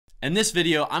In this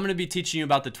video, I'm going to be teaching you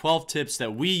about the 12 tips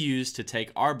that we use to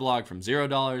take our blog from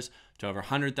 $0 to over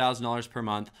 $100,000 per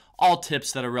month. All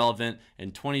tips that are relevant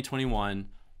in 2021.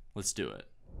 Let's do it.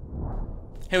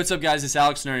 Hey, what's up guys? It's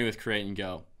Alex Nerney with Create and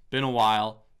Go. Been a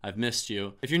while. I've missed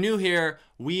you. If you're new here,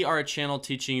 we are a channel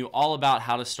teaching you all about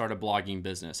how to start a blogging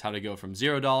business, how to go from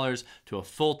 $0 to a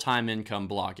full-time income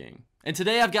blogging. And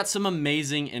today I've got some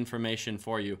amazing information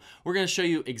for you. We're going to show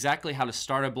you exactly how to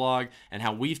start a blog and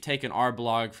how we've taken our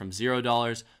blog from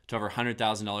 $0 to over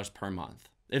 $100,000 per month.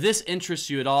 If this interests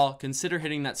you at all, consider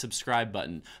hitting that subscribe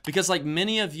button, because like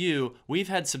many of you, we've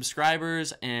had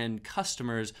subscribers and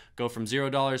customers go from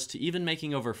 $0 to even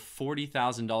making over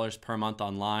 $40,000 per month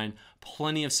online.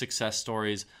 Plenty of success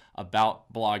stories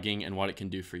about blogging and what it can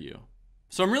do for you.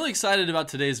 So I'm really excited about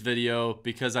today's video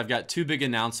because I've got two big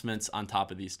announcements on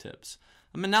top of these tips.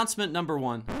 Announcement number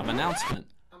one,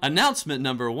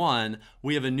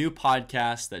 we have a new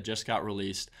podcast that just got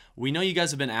released. We know you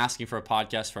guys have been asking for a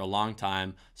podcast for a long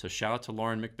time, so shout out to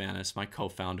Lauren McManus, my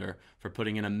co-founder, for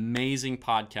putting an amazing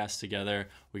podcast together.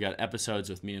 We got episodes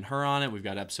with me and her on it. We've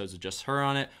got episodes with just her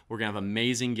on it. We're gonna have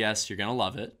amazing guests. You're gonna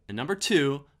love it. And number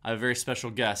two, I have a very special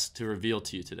guest to reveal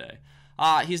to you today.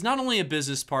 He's not only a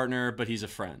business partner, but he's a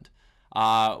friend.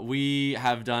 We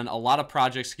have done a lot of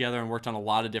projects together and worked on a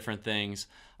lot of different things.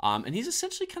 And he's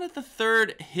essentially kind of the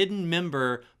third hidden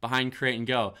member behind Create and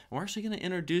Go. And we're actually going to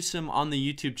introduce him on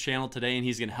the YouTube channel today, and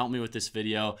he's going to help me with this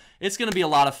video. It's going to be a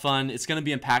lot of fun. It's going to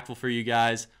be impactful for you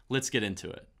guys. Let's get into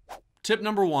it. Tip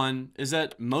number one is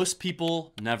that most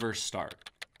people never start.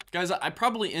 Guys, I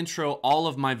probably intro all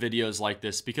of my videos like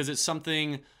this because it's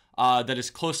something that is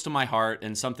close to my heart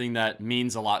and something that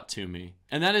means a lot to me.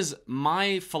 And that is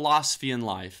my philosophy in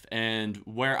life, and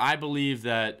where I believe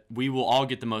that we will all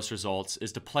get the most results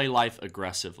is to play life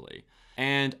aggressively.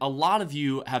 And a lot of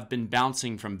you have been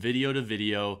bouncing from video to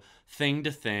video, thing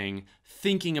to thing,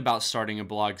 thinking about starting a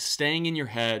blog, staying in your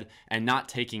head and not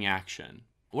taking action.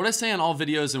 What I say on all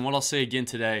videos and what I'll say again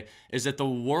today is that the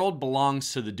world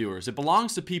belongs to the doers. It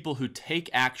belongs to people who take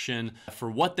action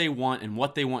for what they want and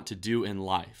what they want to do in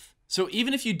life. So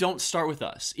even if you don't start with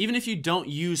us, even if you don't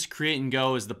use Create and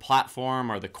Go as the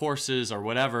platform or the courses or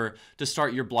whatever to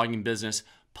start your blogging business,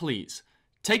 please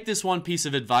take this one piece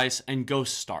of advice and go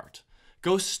start.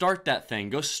 Go start that thing.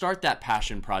 Go start that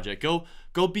passion project.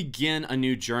 Go begin a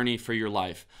new journey for your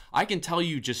life. I can tell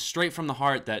you just straight from the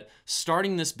heart that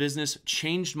starting this business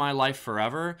changed my life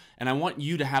forever, and I want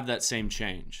you to have that same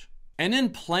change. And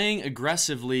in playing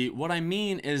aggressively, what I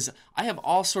mean is I have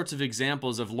all sorts of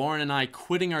examples of Lauren and I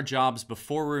quitting our jobs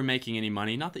before we were making any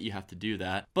money. Not that you have to do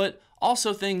that, but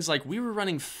also things like we were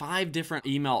running 5 different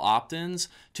email opt-ins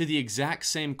to the exact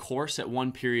same course at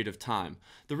one period of time.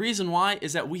 The reason why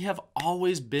is that we have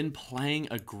always been playing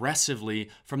aggressively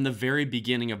from the very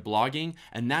beginning of blogging,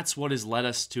 and that's what has led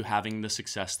us to having the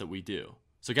success that we do.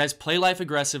 So guys, play life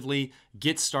aggressively,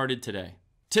 get started today.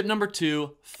 Tip number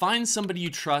 2, find somebody you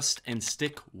trust and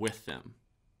stick with them.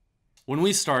 When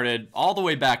we started, all the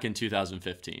way back in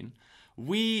 2015,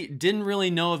 we didn't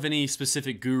really know of any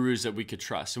specific gurus that we could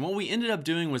trust. And what we ended up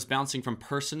doing was bouncing from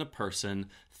person to person,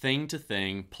 thing to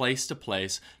thing, place to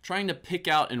place, trying to pick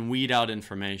out and weed out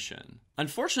information.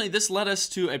 Unfortunately, this led us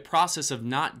to a process of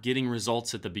not getting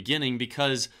results at the beginning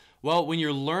because, well, when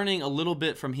you're learning a little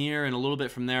bit from here and a little bit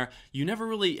from there, you never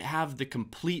really have the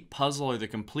complete puzzle or the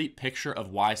complete picture of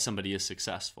why somebody is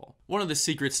successful. One of the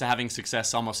secrets to having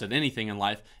success almost at anything in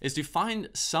life is to find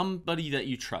somebody that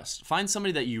you trust. Find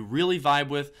somebody that you really vibe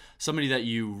with, somebody that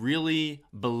you really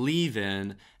believe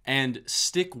in, and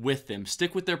stick with them.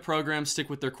 Stick with their programs, stick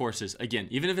with their courses. Again,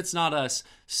 even if it's not us,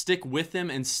 stick with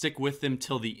them and stick with them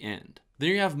till the end. Then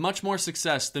you have much more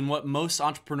success than what most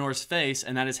entrepreneurs face,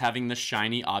 and that is having the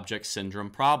shiny object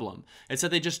syndrome problem. It's that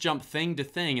they just jump thing to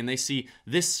thing and they see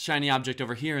this shiny object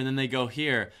over here and then they go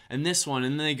here and this one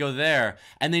and then they go there,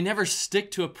 and they never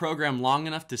stick to a program long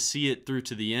enough to see it through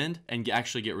to the end and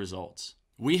actually get results.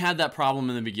 We had that problem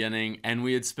in the beginning, and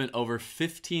we had spent over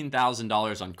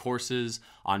 $15,000 on courses,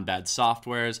 on bad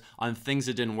softwares, on things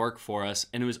that didn't work for us,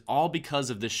 and it was all because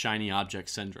of this shiny object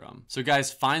syndrome. So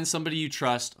guys, find somebody you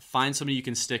trust, find somebody you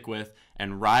can stick with,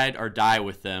 and ride or die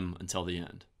with them until the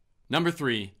end. Number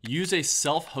 3, use a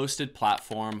self-hosted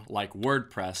platform like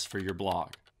WordPress for your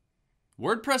blog.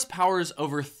 WordPress powers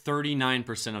over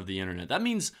 39% of the internet. That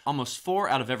means almost 4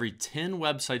 out of every 10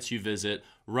 websites you visit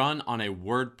run on a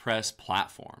WordPress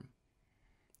platform.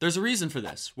 There's a reason for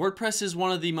this. WordPress is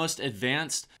one of the most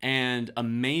advanced and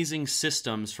amazing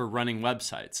systems for running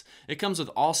websites. It comes with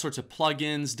all sorts of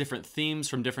plugins, different themes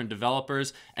from different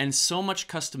developers, and so much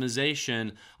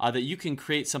customization that you can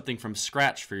create something from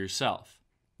scratch for yourself.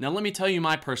 Now let me tell you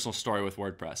my personal story with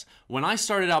WordPress. When I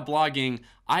started out blogging,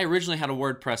 I originally had a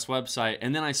WordPress website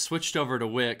and then I switched over to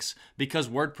Wix because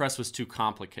WordPress was too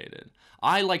complicated.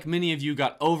 I, like many of you,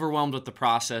 got overwhelmed with the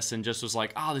process and just was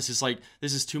like, oh, this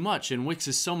is too much, and Wix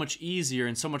is so much easier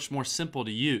and so much more simple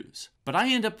to use. But I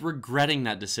end up regretting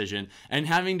that decision and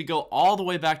having to go all the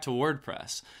way back to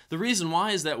WordPress. The reason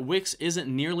why is that Wix isn't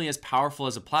nearly as powerful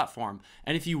as a platform.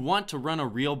 And if you want to run a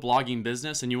real blogging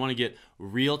business and you want to get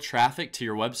real traffic to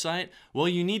your website, well,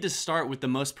 you need to start with the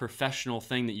most professional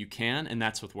thing that you can, and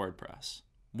that's with WordPress.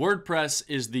 WordPress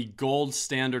is the gold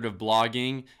standard of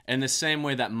blogging in the same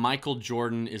way that Michael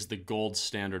Jordan is the gold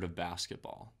standard of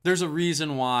basketball. There's a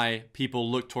reason why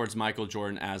people look towards Michael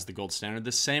Jordan as the gold standard,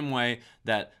 the same way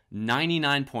that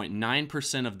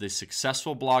 99.9% of the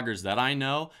successful bloggers that I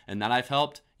know and that I've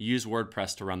helped use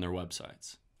WordPress to run their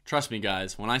websites. Trust me,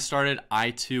 guys, when I started, I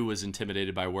too was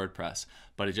intimidated by WordPress,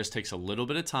 but it just takes a little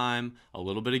bit of time, a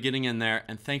little bit of getting in there,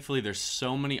 and thankfully there's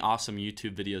so many awesome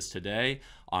YouTube videos today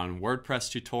on WordPress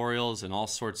tutorials, and all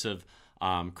sorts of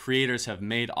creators have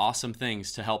made awesome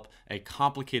things to help a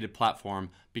complicated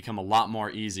platform become a lot more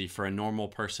easy for a normal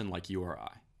person like you or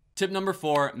I. Tip number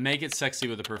 4, make it sexy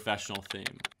with a professional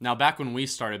theme. Now, back when we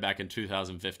started back in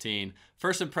 2015,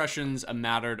 first impressions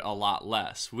mattered a lot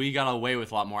less. We got away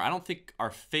with a lot more. I don't think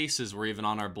our faces were even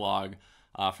on our blog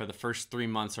for the first 3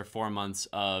 months or 4 months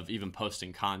of even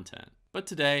posting content. But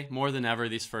today, more than ever,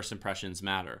 these first impressions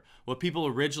matter. What people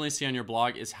originally see on your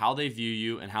blog is how they view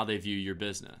you and how they view your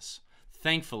business.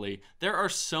 Thankfully, there are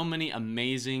so many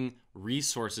amazing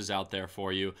resources out there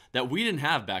for you that we didn't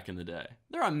have back in the day.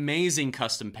 There are amazing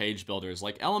custom page builders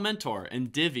like Elementor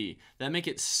and Divi that make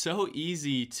it so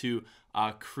easy to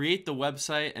create the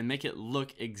website and make it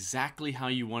look exactly how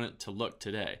you want it to look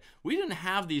today. We didn't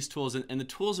have these tools, and the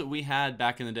tools that we had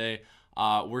back in the day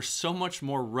were so much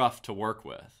more rough to work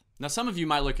with. Now, some of you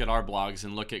might look at our blogs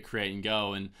and look at Create and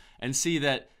Go and see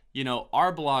that, you know,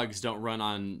 our blogs don't run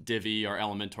on Divi or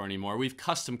Elementor anymore. We've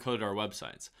custom coded our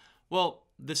websites. Well,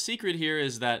 the secret here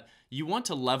is that you want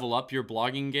to level up your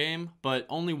blogging game, but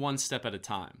only one step at a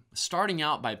time. Starting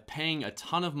out by paying a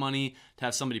ton of money to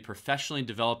have somebody professionally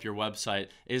develop your website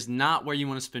is not where you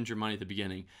want to spend your money at the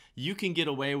beginning. You can get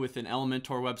away with an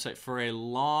Elementor website for a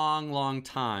long, long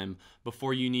time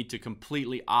before you need to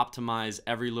completely optimize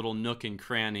every little nook and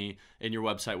cranny in your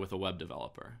website with a web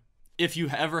developer. If you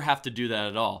ever have to do that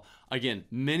at all. Again,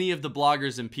 many of the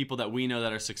bloggers and people that we know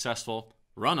that are successful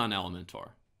run on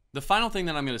Elementor. The final thing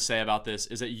that I'm going to say about this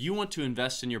is that you want to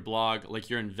invest in your blog like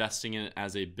you're investing in it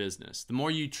as a business. The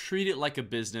more you treat it like a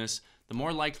business, the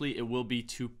more likely it will be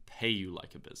to pay you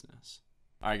like a business.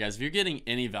 All right, guys, if you're getting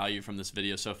any value from this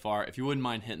video so far, if you wouldn't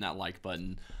mind hitting that like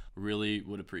button, really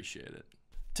would appreciate it.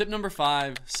 Tip number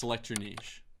 5, select your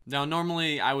niche. Now,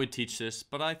 normally I would teach this,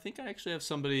 but I think I actually have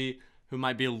somebody who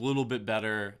might be a little bit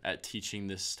better at teaching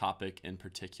this topic in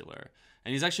particular.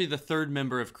 And he's actually the 3rd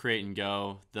member of Create and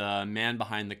Go, the man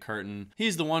behind the curtain.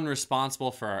 He's the one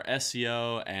responsible for our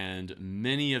SEO and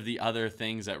many of the other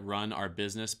things that run our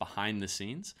business behind the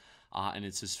scenes. And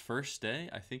it's his first day,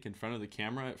 I think, in front of the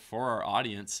camera for our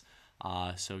audience.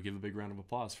 So give a big round of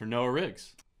applause for Noah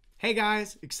Riggs. Hey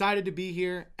guys, excited to be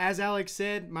here. As Alex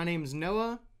said, my name is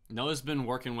Noah. Noah's been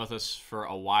working with us for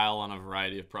a while on a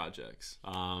variety of projects.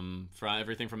 From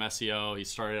everything from SEO, he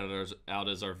started out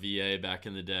as our VA back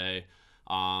in the day,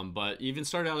 but even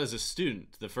started out as a student.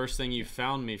 The first thing you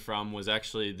found me from was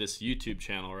actually this YouTube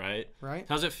channel, right? Right.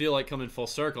 How's it feel like coming full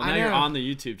circle? Now you're on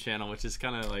the YouTube channel, which is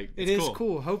kind of like, it is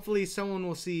cool. Hopefully someone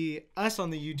will see us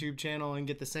on the YouTube channel and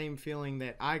get the same feeling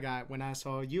that I got when I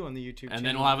saw you on the YouTube channel. And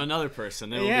then we'll have another person.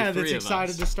 There will be 3 of us. That's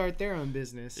excited to start their own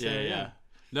business. So, yeah.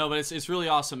 No, but it's really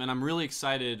awesome, and I'm really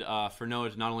excited for Noah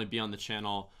to not only be on the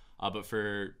channel, but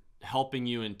for helping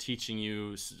you and teaching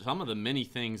you some of the many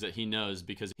things that he knows,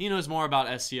 because he knows more about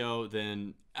SEO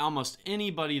than almost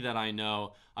anybody that I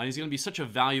know. He's going to be such a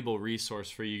valuable resource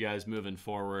for you guys moving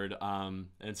forward. And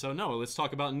so, Noah, let's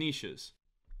talk about niches.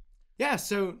 Yeah,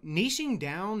 so niching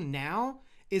down now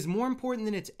is more important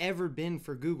than it's ever been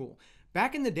for Google.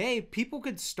 Back in the day, people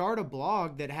could start a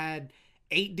blog that had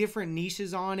 8 different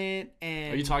niches on it.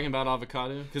 And are you talking about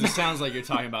avocado? Because it sounds like you're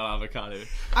talking about avocado.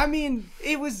 I mean,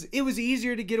 it was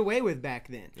easier to get away with back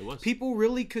then. It was. People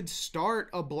really could start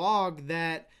a blog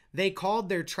that they called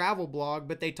their travel blog,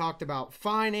 but they talked about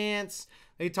finance.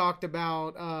 They talked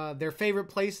about their favorite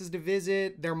places to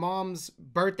visit, their mom's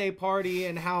birthday party,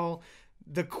 and how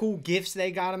the cool gifts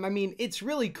they got them. I mean, it's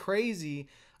really crazy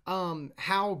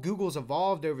how Google's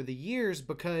evolved over the years,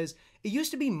 because it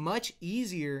used to be much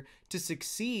easier to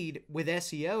succeed with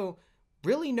SEO,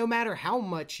 really no matter how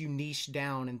much you niche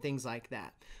down and things like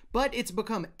that. but it's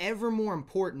become ever more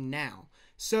important now.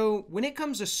 So when it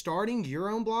comes to starting your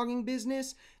own blogging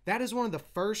business, that is one of the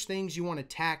first things you want to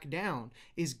tack down,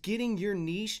 is getting your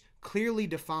niche clearly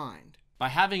defined. By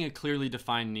having a clearly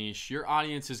defined niche, your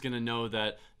audience is going to know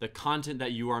that the content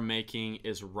that you are making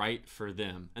is right for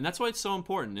them. And that's why it's so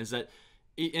important, is that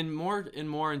in more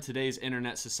in today's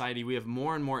internet society, we have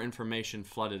more and more information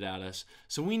flooded at us.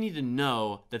 So we need to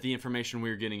know that the information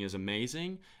we're getting is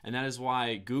amazing. And that is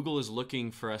why Google is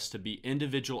looking for us to be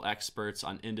individual experts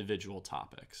on individual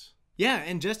topics. Yeah,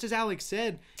 and just as Alex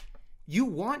said, you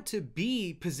want to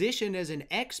be positioned as an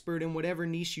expert in whatever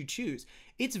niche you choose.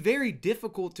 It's very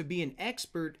difficult to be an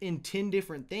expert in 10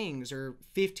 different things or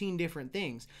 15 different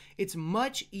things. It's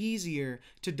much easier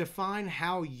to define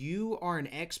how you are an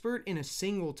expert in a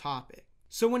single topic.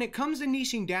 So when it comes to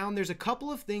niching down, there's a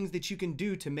couple of things that you can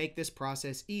do to make this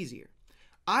process easier.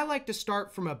 I like to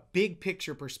start from a big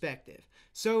picture perspective.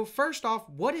 So first off,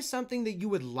 what is something that you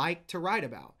would like to write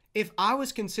about? If I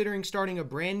was considering starting a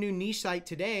brand new niche site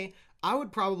today, I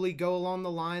would probably go along the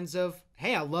lines of,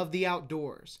 hey, I love the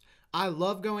outdoors. I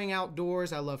love going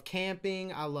outdoors. I love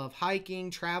camping. I love hiking,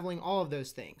 traveling, all of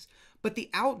those things. But the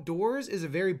outdoors is a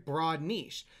very broad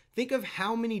niche. Think of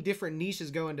how many different niches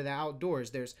go into the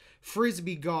outdoors. There's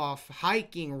frisbee golf,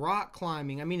 hiking, rock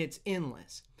climbing. I mean, it's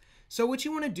endless. So what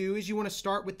you want to do is you want to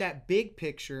start with that big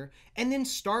picture and then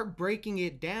start breaking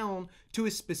it down to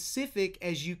as specific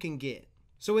as you can get.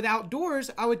 So with outdoors,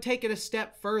 I would take it a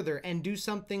step further and do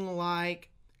something like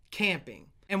camping.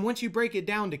 And once you break it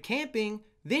down to camping,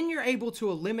 then you're able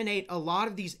to eliminate a lot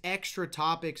of these extra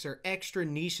topics or extra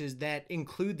niches that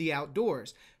include the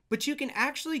outdoors. But you can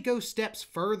actually go steps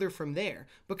further from there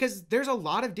because there's a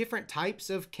lot of different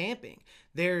types of camping.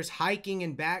 There's hiking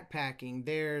and backpacking,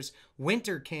 there's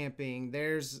winter camping,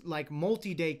 there's like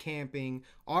multi-day camping,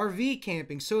 RV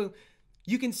camping. So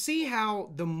you can see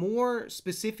how the more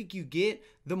specific you get,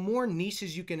 the more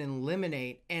niches you can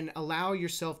eliminate and allow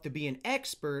yourself to be an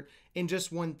expert in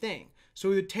just one thing. So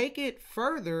we would take it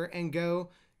further and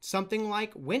go something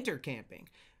like winter camping.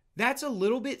 That's a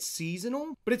little bit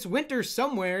seasonal, but it's winter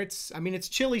somewhere. It's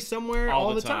chilly somewhere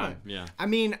all the time. Yeah. I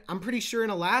mean, I'm pretty sure in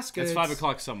Alaska It's 5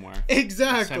 o'clock somewhere.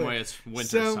 Exactly. Same way it's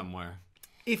winter somewhere.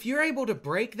 If you're able to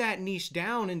break that niche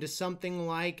down into something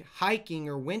like hiking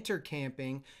or winter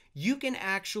camping, you can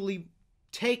actually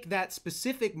take that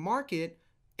specific market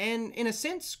and, in a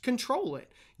sense, control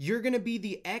it. You're going to be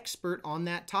the expert on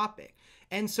that topic.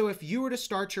 And so if you were to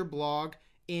start your blog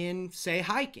in, say,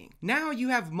 hiking, now you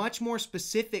have much more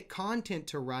specific content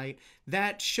to write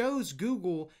that shows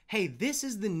Google, hey, this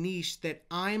is the niche that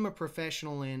I'm a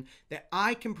professional in, that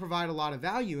I can provide a lot of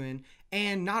value in.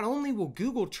 And not only will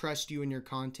Google trust you in your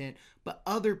content, but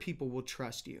other people will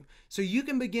trust you. So you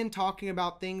can begin talking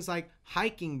about things like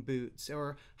hiking boots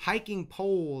or hiking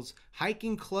poles,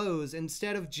 hiking clothes,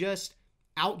 instead of just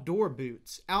outdoor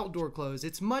boots, outdoor clothes.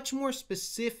 It's much more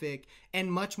specific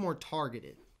and much more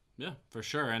targeted. Yeah, for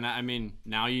sure. And I mean,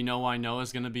 now you know why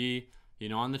Noah's going to be,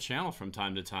 on the channel from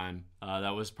time to time.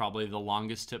 That was probably the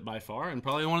longest tip by far and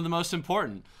probably one of the most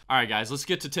important. All right, guys, let's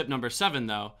get to tip number 7,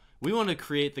 though. We want to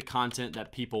create the content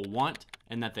that people want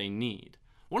and that they need.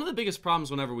 One of the biggest problems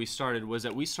whenever we started was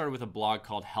that we started with a blog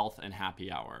called Health and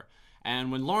Happy Hour.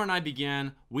 And when Laura and I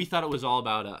began, we thought it was all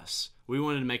about us. We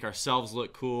wanted to make ourselves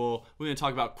look cool. We wanted to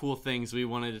talk about cool things we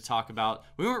wanted to talk about.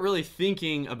 We weren't really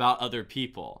thinking about other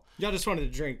people. Y'all just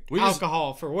wanted to drink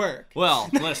alcohol for work. Well,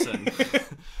 listen.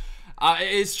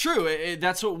 It's true.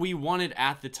 That's what we wanted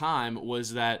at the time,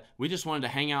 was that we just wanted to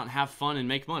hang out and have fun and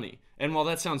make money. And while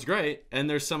that sounds great, and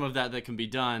there's some of that can be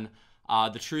done,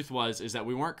 the truth is that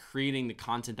we weren't creating the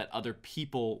content that other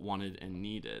people wanted and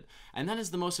needed. And that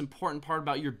is the most important part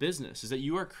about your business, is that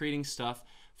you are creating stuff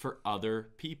for other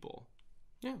people.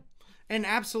 Yeah. And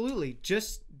absolutely,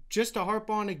 just to harp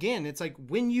on again, it's like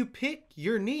when you pick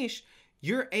your niche,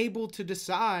 you're able to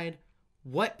decide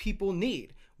what people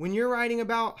need. When you're writing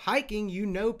about hiking, you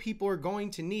know people are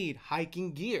going to need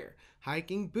hiking gear,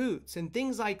 hiking boots, and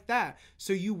things like that.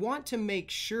 So you want to make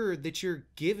sure that you're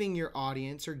giving your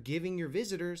audience or giving your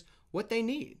visitors what they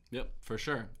need. Yep, for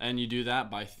sure. And you do that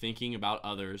by thinking about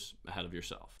others ahead of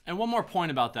yourself. And one more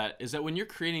point about that is that when you're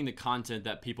creating the content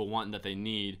that people want and that they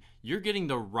need, you're getting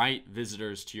the right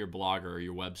visitors to your blog or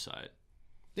your website.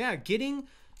 Yeah, getting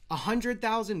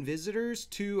 100,000 visitors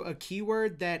to a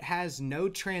keyword that has no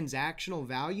transactional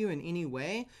value in any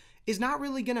way is not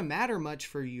really going to matter much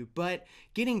for you, but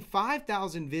getting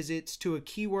 5,000 visits to a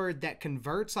keyword that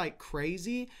converts like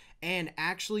crazy and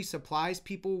actually supplies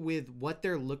people with what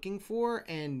they're looking for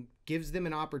and gives them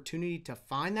an opportunity to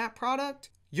find that product,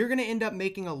 you're going to end up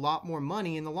making a lot more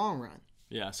money in the long run.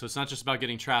 Yeah, so it's not just about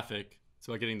getting traffic, It's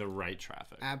about getting the right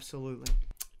traffic. Absolutely.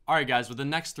 All right, guys, with the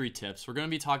next 3 tips, we're going to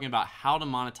be talking about how to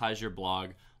monetize your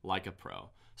blog like a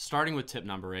pro. Starting with tip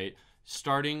number 8,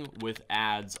 starting with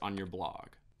ads on your blog.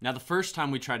 Now, the first time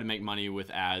we tried to make money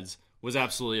with ads was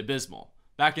absolutely abysmal.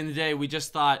 Back in the day, we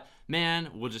just thought,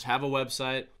 man, we'll just have a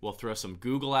website, we'll throw some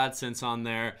Google AdSense on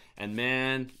there, and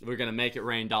man, we're going to make it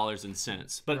rain dollars and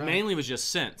cents. But mainly it was just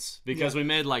cents, because we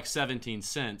made like 17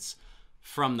 cents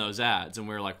from those ads, and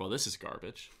we were like, well, this is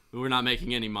garbage. We're not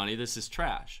making any money. This is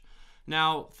trash.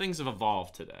 Now, things have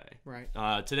evolved today. Right.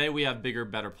 Today we have bigger,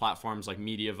 better platforms like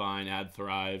Mediavine,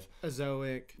 AdThrive,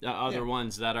 Azoic, other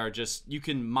ones that are just, you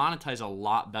can monetize a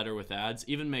lot better with ads,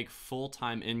 even make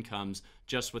full-time incomes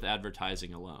just with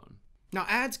advertising alone. Now,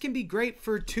 ads can be great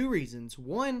for 2 reasons.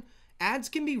 One, ads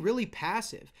can be really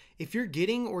passive. If you're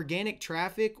getting organic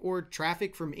traffic or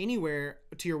traffic from anywhere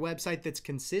to your website that's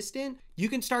consistent, you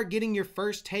can start getting your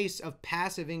first taste of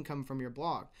passive income from your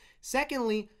blog.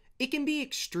 Secondly, it can be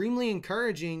extremely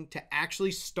encouraging to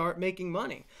actually start making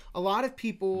money. A lot of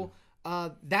people,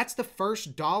 that's the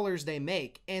first dollars they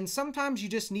make. And sometimes you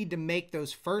just need to make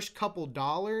those first couple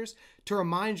dollars to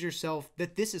remind yourself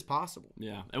that this is possible.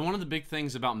 Yeah. And one of the big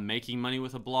things about making money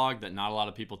with a blog that not a lot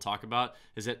of people talk about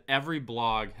is that every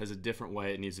blog has a different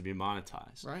way it needs to be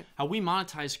monetized. Right. How we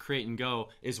monetize Create and Go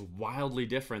is wildly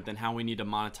different than how we need to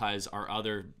monetize our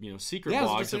other, secret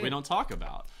blogs that we don't talk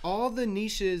about. All the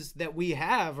niches that we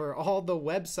have, or all the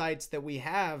websites that we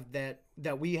have that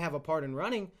we have a part in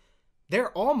running, they're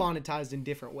all monetized in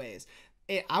different ways.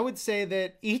 I would say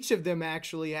that each of them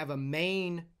actually have a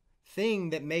main thing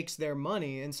that makes their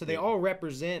money, and so they all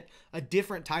represent a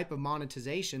different type of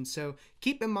monetization. So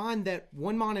keep in mind that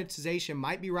one monetization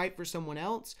might be right for someone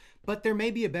else, but there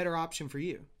may be a better option for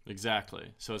you.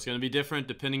 Exactly. So it's going to be different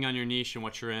depending on your niche and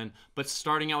what you're in, but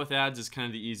starting out with ads is kind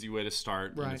of the easy way to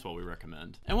start, and it's what we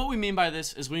recommend. And what we mean by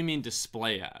this is we mean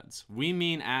display ads. We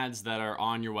mean ads that are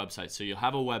on your website. So you'll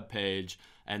have a web page,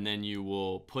 and then you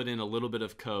will put in a little bit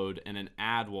of code, and an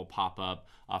ad will pop up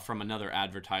from another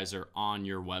advertiser on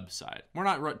your website. We're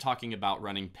not talking about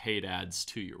running paid ads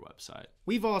to your website.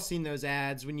 We've all seen those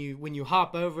ads when you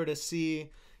hop over to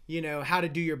see how to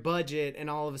do your budget, and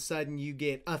all of a sudden you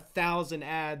get 1,000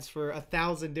 ads for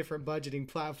 1,000 different budgeting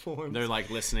platforms. They're like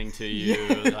listening to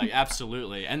you, like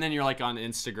absolutely. And then you're like on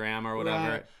Instagram or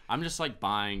whatever. Right. I'm just like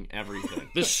buying everything.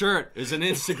 This shirt is an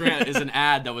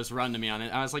ad that was run to me on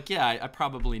it. I was like, yeah, I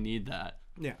probably need that.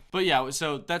 Yeah. But yeah,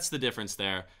 so that's the difference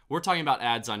there. We're talking about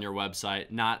ads on your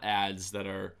website, not ads that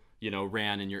are,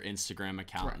 ran in your Instagram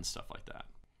account and stuff like that.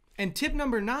 And tip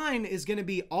number 9 is going to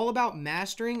be all about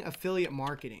mastering affiliate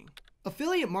marketing.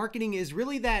 Affiliate marketing is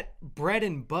really that bread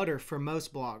and butter for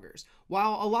most bloggers.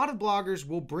 While a lot of bloggers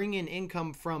will bring in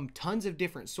income from tons of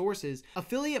different sources,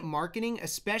 affiliate marketing,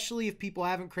 especially if people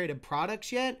haven't created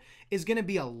products yet, is going to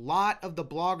be a lot of the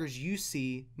bloggers you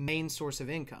see main source of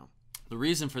income. The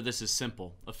reason for this is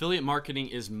simple. Affiliate marketing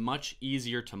is much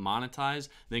easier to monetize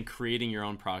than creating your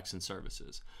own products and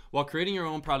services. While creating your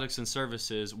own products and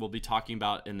services we'll be talking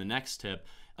about in the next tip,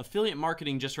 affiliate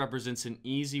marketing just represents an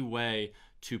easy way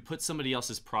to put somebody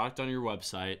else's product on your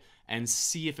website and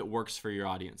see if it works for your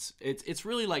audience. It's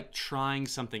really like trying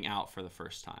something out for the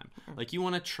first time. Like you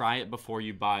want to try it before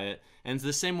you buy it. And it's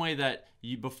the same way that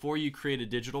before you create a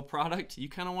digital product, you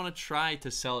kind of want to try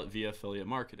to sell it via affiliate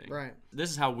marketing. Right.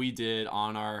 This is how we did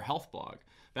on our health blog.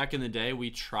 Back in the day, we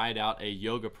tried out a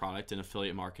yoga product in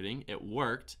affiliate marketing. It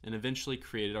worked, and eventually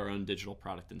created our own digital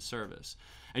product and service.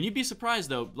 And you'd be surprised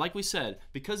though, like we said,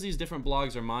 because these different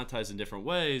blogs are monetized in different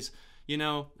ways,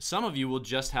 some of you will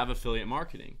just have affiliate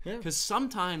marketing. Because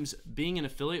sometimes being an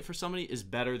affiliate for somebody is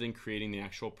better than creating the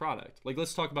actual product. Like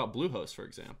let's talk about Bluehost, for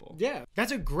example. Yeah,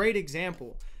 that's a great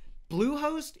example.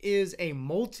 Bluehost is a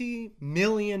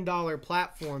multi-million-dollar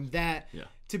platform that,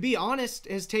 to be honest,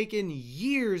 has taken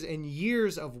years and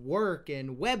years of work,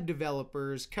 and web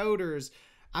developers, coders.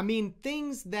 I mean,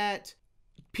 things that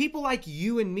people like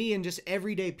you and me and just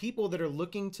everyday people that are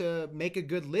looking to make a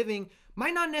good living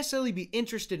might not necessarily be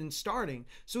interested in starting.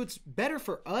 So it's better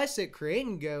for us at Create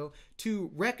and Go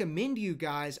to recommend you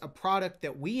guys a product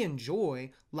that we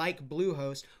enjoy, like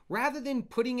Bluehost, rather than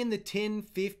putting in the 10,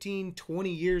 15, 20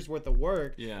 years worth of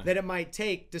work that it might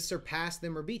take to surpass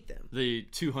them or beat them. The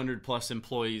 200 plus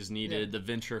employees needed, the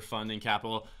venture funding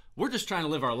capital. We're just trying to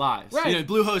live our lives. Right.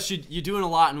 Bluehost, you're doing a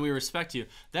lot and we respect you.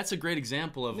 That's a great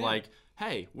example of like,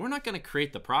 hey, we're not going to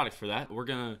create the product for that. We're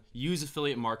going to use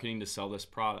affiliate marketing to sell this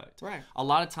product. Right. A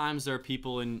lot of times there are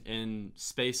people in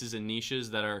spaces and niches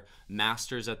that are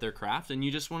masters at their craft, and you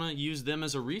just want to use them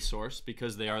as a resource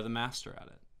because they are the master at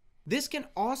it. This can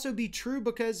also be true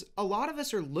because a lot of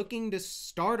us are looking to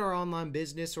start our online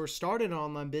business or start an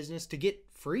online business to get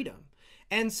freedom.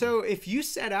 And so if you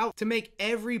set out to make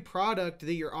every product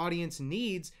that your audience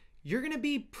needs, you're going to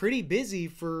be pretty busy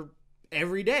for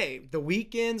every day, the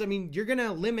weekends. I mean, you're going to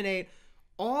eliminate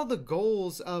all the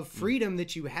goals of freedom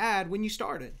that you had when you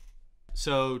started.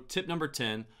 So tip number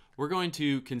 10, we're going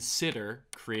to consider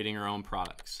creating our own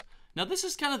products. Now, this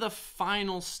is kind of the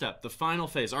final step, the final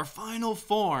phase, our final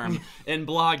form in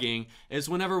blogging is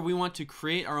whenever we want to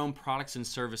create our own products and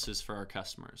services for our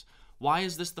customers. Why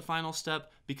is this the final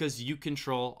step? Because you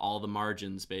control all the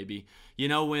margins, baby. You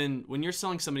know, when you're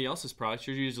selling somebody else's products,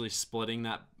 you're usually splitting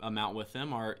that amount with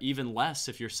them, or even less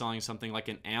if you're selling something like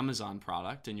an Amazon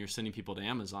product and you're sending people to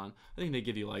Amazon. I think they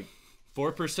give you like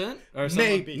 4% or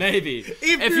something. Maybe.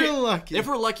 If you're lucky. If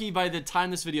we're lucky, by the time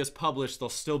this video is published, they'll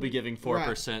still be giving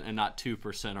 4% and not 2%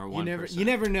 or 1%. You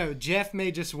never know. Jeff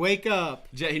may just wake up.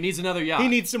 He needs another yacht. He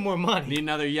needs some more money. Need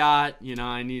another yacht. You know,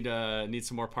 I need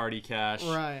some more party cash.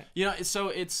 Right. You know, so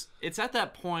it's at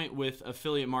that point with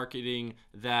affiliate marketing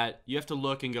that you have to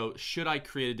look and go, should I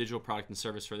create a digital product and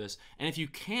service for this? And if you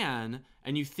can,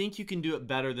 and you think you can do it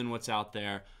better than what's out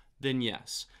there, then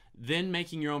yes. Then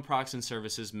making your own products and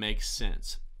services makes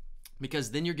sense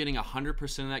because then you're getting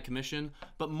 100% of that commission.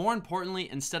 But more importantly,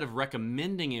 instead of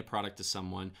recommending a product to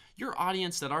someone, your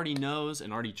audience that already knows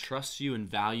and already trusts you and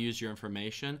values your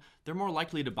information, they're more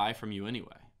likely to buy from you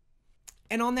anyway.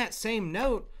 And on that same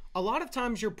note, a lot of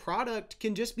times your product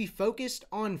can just be focused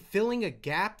on filling a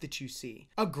gap that you see.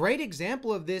 A great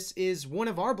example of this is one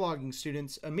of our blogging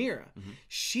students, Amira.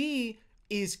 She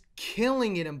is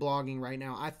killing it in blogging right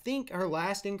now. I think her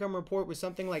last income report was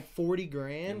something like 40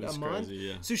 grand a month. Crazy,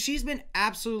 yeah. So she's been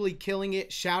absolutely killing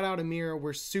it. Shout out Amira.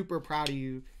 We're super proud of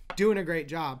you. Doing a great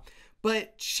job.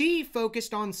 But she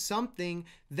focused on something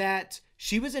that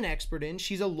she was an expert in.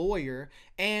 She's a lawyer,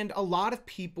 and a lot of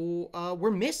people were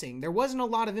missing. There wasn't a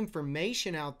lot of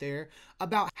information out there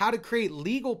about how to create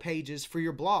legal pages for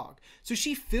your blog. So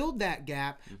she filled that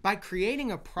gap by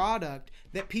creating a product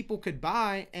that people could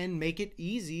buy and make it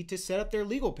easy to set up their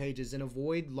legal pages and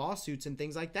avoid lawsuits and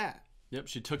things like that. Yep,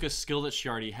 she took a skill that she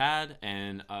already had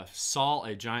and saw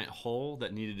a giant hole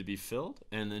that needed to be filled,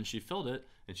 and then she filled it,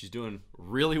 and she's doing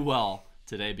really well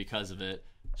today because of it.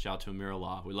 Shout out to Amira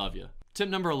Law. We love you. Tip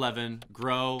number 11,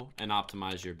 grow and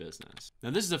optimize your business.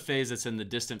 Now, this is a phase that's in the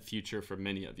distant future for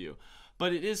many of you,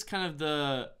 but it is kind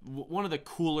of one of the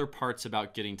cooler parts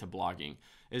about getting to blogging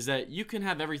is that you can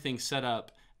have everything set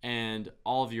up and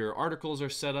all of your articles are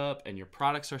set up and your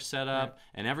products are set up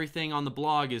and everything on the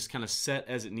blog is kind of set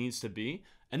as it needs to be.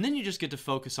 And then you just get to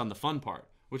focus on the fun part,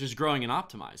 which is growing and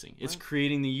optimizing. It's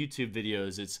creating the YouTube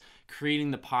videos. It's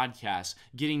creating the podcast,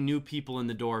 getting new people in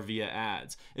the door via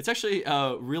ads. It's actually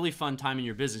a really fun time in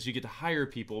your business. You get to hire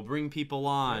people, bring people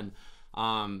on.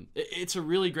 It's a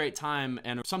really great time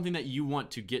and something that you want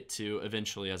to get to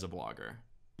eventually as a blogger.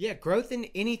 Yeah, growth in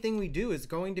anything we do is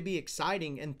going to be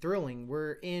exciting and thrilling.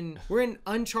 We're in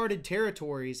uncharted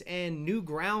territories and new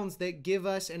grounds that give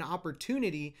us an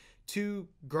opportunity to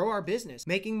grow our business,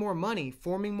 making more money,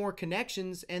 forming more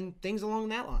connections, and things along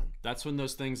that line. That's when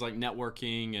those things like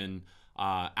networking and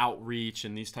outreach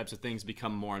and these types of things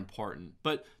become more important.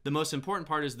 But the most important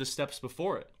part is the steps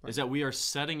before it, is that we are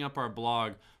setting up our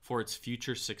blog for its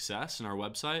future success in our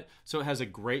website. So it has a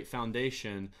great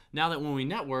foundation. Now that when we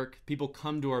network, people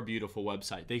come to our beautiful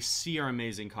website. They see our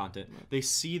amazing content. They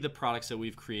see the products that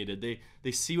we've created.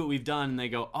 They see what we've done and they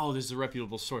go, oh, this is a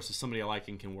reputable source. This is somebody I like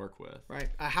and can work with. Right.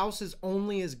 A house is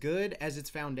only as good as its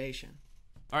foundation.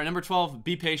 All right, number 12,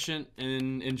 be patient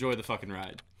and enjoy the fucking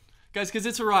ride. Guys, because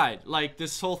it's a ride. Like,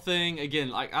 this whole thing, again,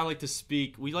 like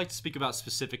we like to speak about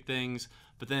specific things,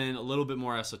 but then a little bit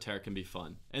more esoteric can be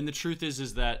fun. And the truth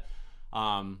is that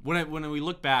when we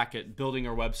look back at building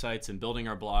our websites and building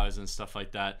our blogs and stuff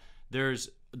like that, there's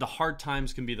the hard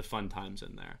times can be the fun times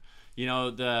in there. You know,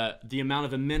 the amount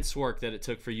of immense work that it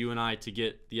took for you and I to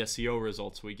get the SEO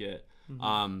results we get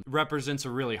represents a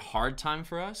really hard time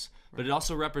for us, but it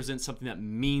also represents something that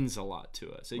means a lot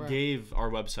to us. It gave our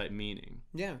website meaning.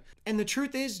 Yeah. And the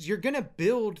truth is, you're going to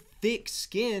build thick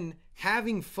skin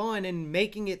having fun and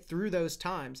making it through those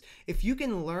times. If you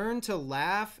can learn to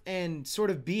laugh and sort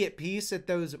of be at peace at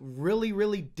those really,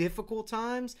 really difficult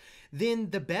times, then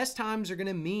the best times are going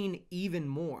to mean even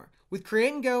more. With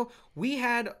Create and Go, we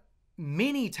had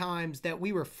many times that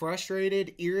we were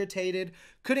frustrated, irritated,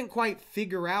 couldn't quite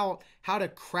figure out how to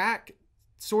crack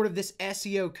sort of this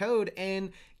SEO code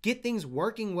and get things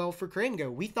working well for Create and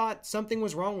Go. We thought something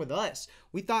was wrong with us.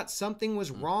 We thought something was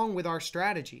wrong with our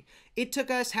strategy. It took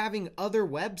us having other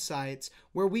websites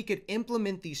where we could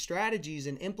implement these strategies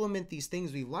and implement these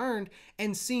things we learned,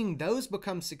 and seeing those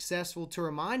become successful to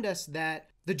remind us that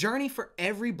the journey for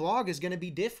every blog is going to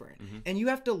be different. And you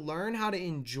have to learn how to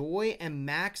enjoy and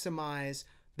maximize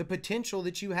the potential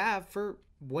that you have for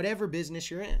whatever business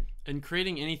you're in. And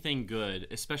creating anything good,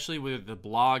 especially with the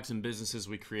blogs and businesses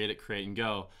we create at Create and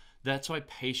Go, that's why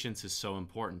patience is so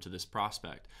important to this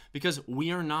prospect. Because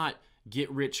we are not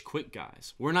get rich quick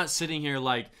guys. We're not sitting here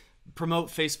like promote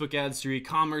Facebook ads through your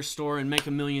e-commerce store and make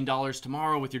 $1 million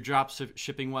tomorrow with your drop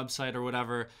shipping website or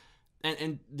whatever.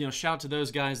 And you know, shout out to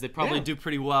those guys. They probably do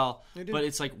pretty well. But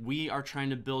it's like we are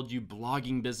trying to build you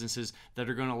blogging businesses that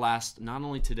are going to last not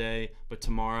only today, but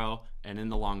tomorrow and in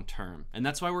the long term. And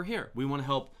that's why we're here. We want to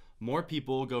help more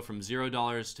people go from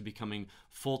 $0 to becoming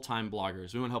full-time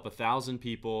bloggers. We want to help 1,000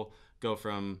 people go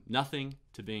from nothing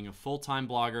to being a full-time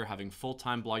blogger, having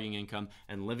full-time blogging income,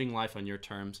 and living life on your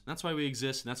terms. That's why we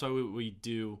exist, and that's why we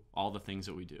do all the things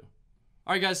that we do.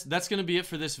 All right, guys, that's going to be it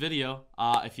for this video.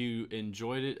 If you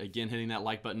enjoyed it, again, hitting that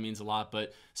like button means a lot,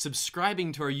 but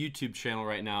subscribing to our YouTube channel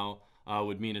right now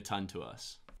would mean a ton to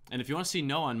us. And if you want to see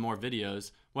Noah on more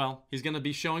videos, well, he's going to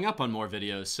be showing up on more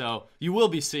videos, so you will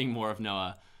be seeing more of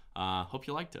Noah. Hope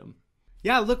you liked him.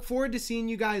 Yeah, I look forward to seeing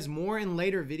you guys more in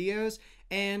later videos,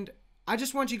 and I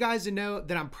just want you guys to know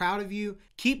that I'm proud of you.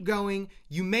 Keep going.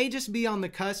 You may just be on the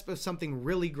cusp of something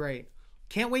really great.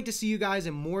 Can't wait to see you guys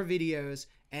in more videos.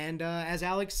 And as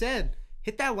Alex said,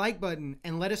 hit that like button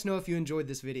and let us know if you enjoyed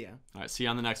this video. All right, see you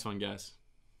on the next one, guys.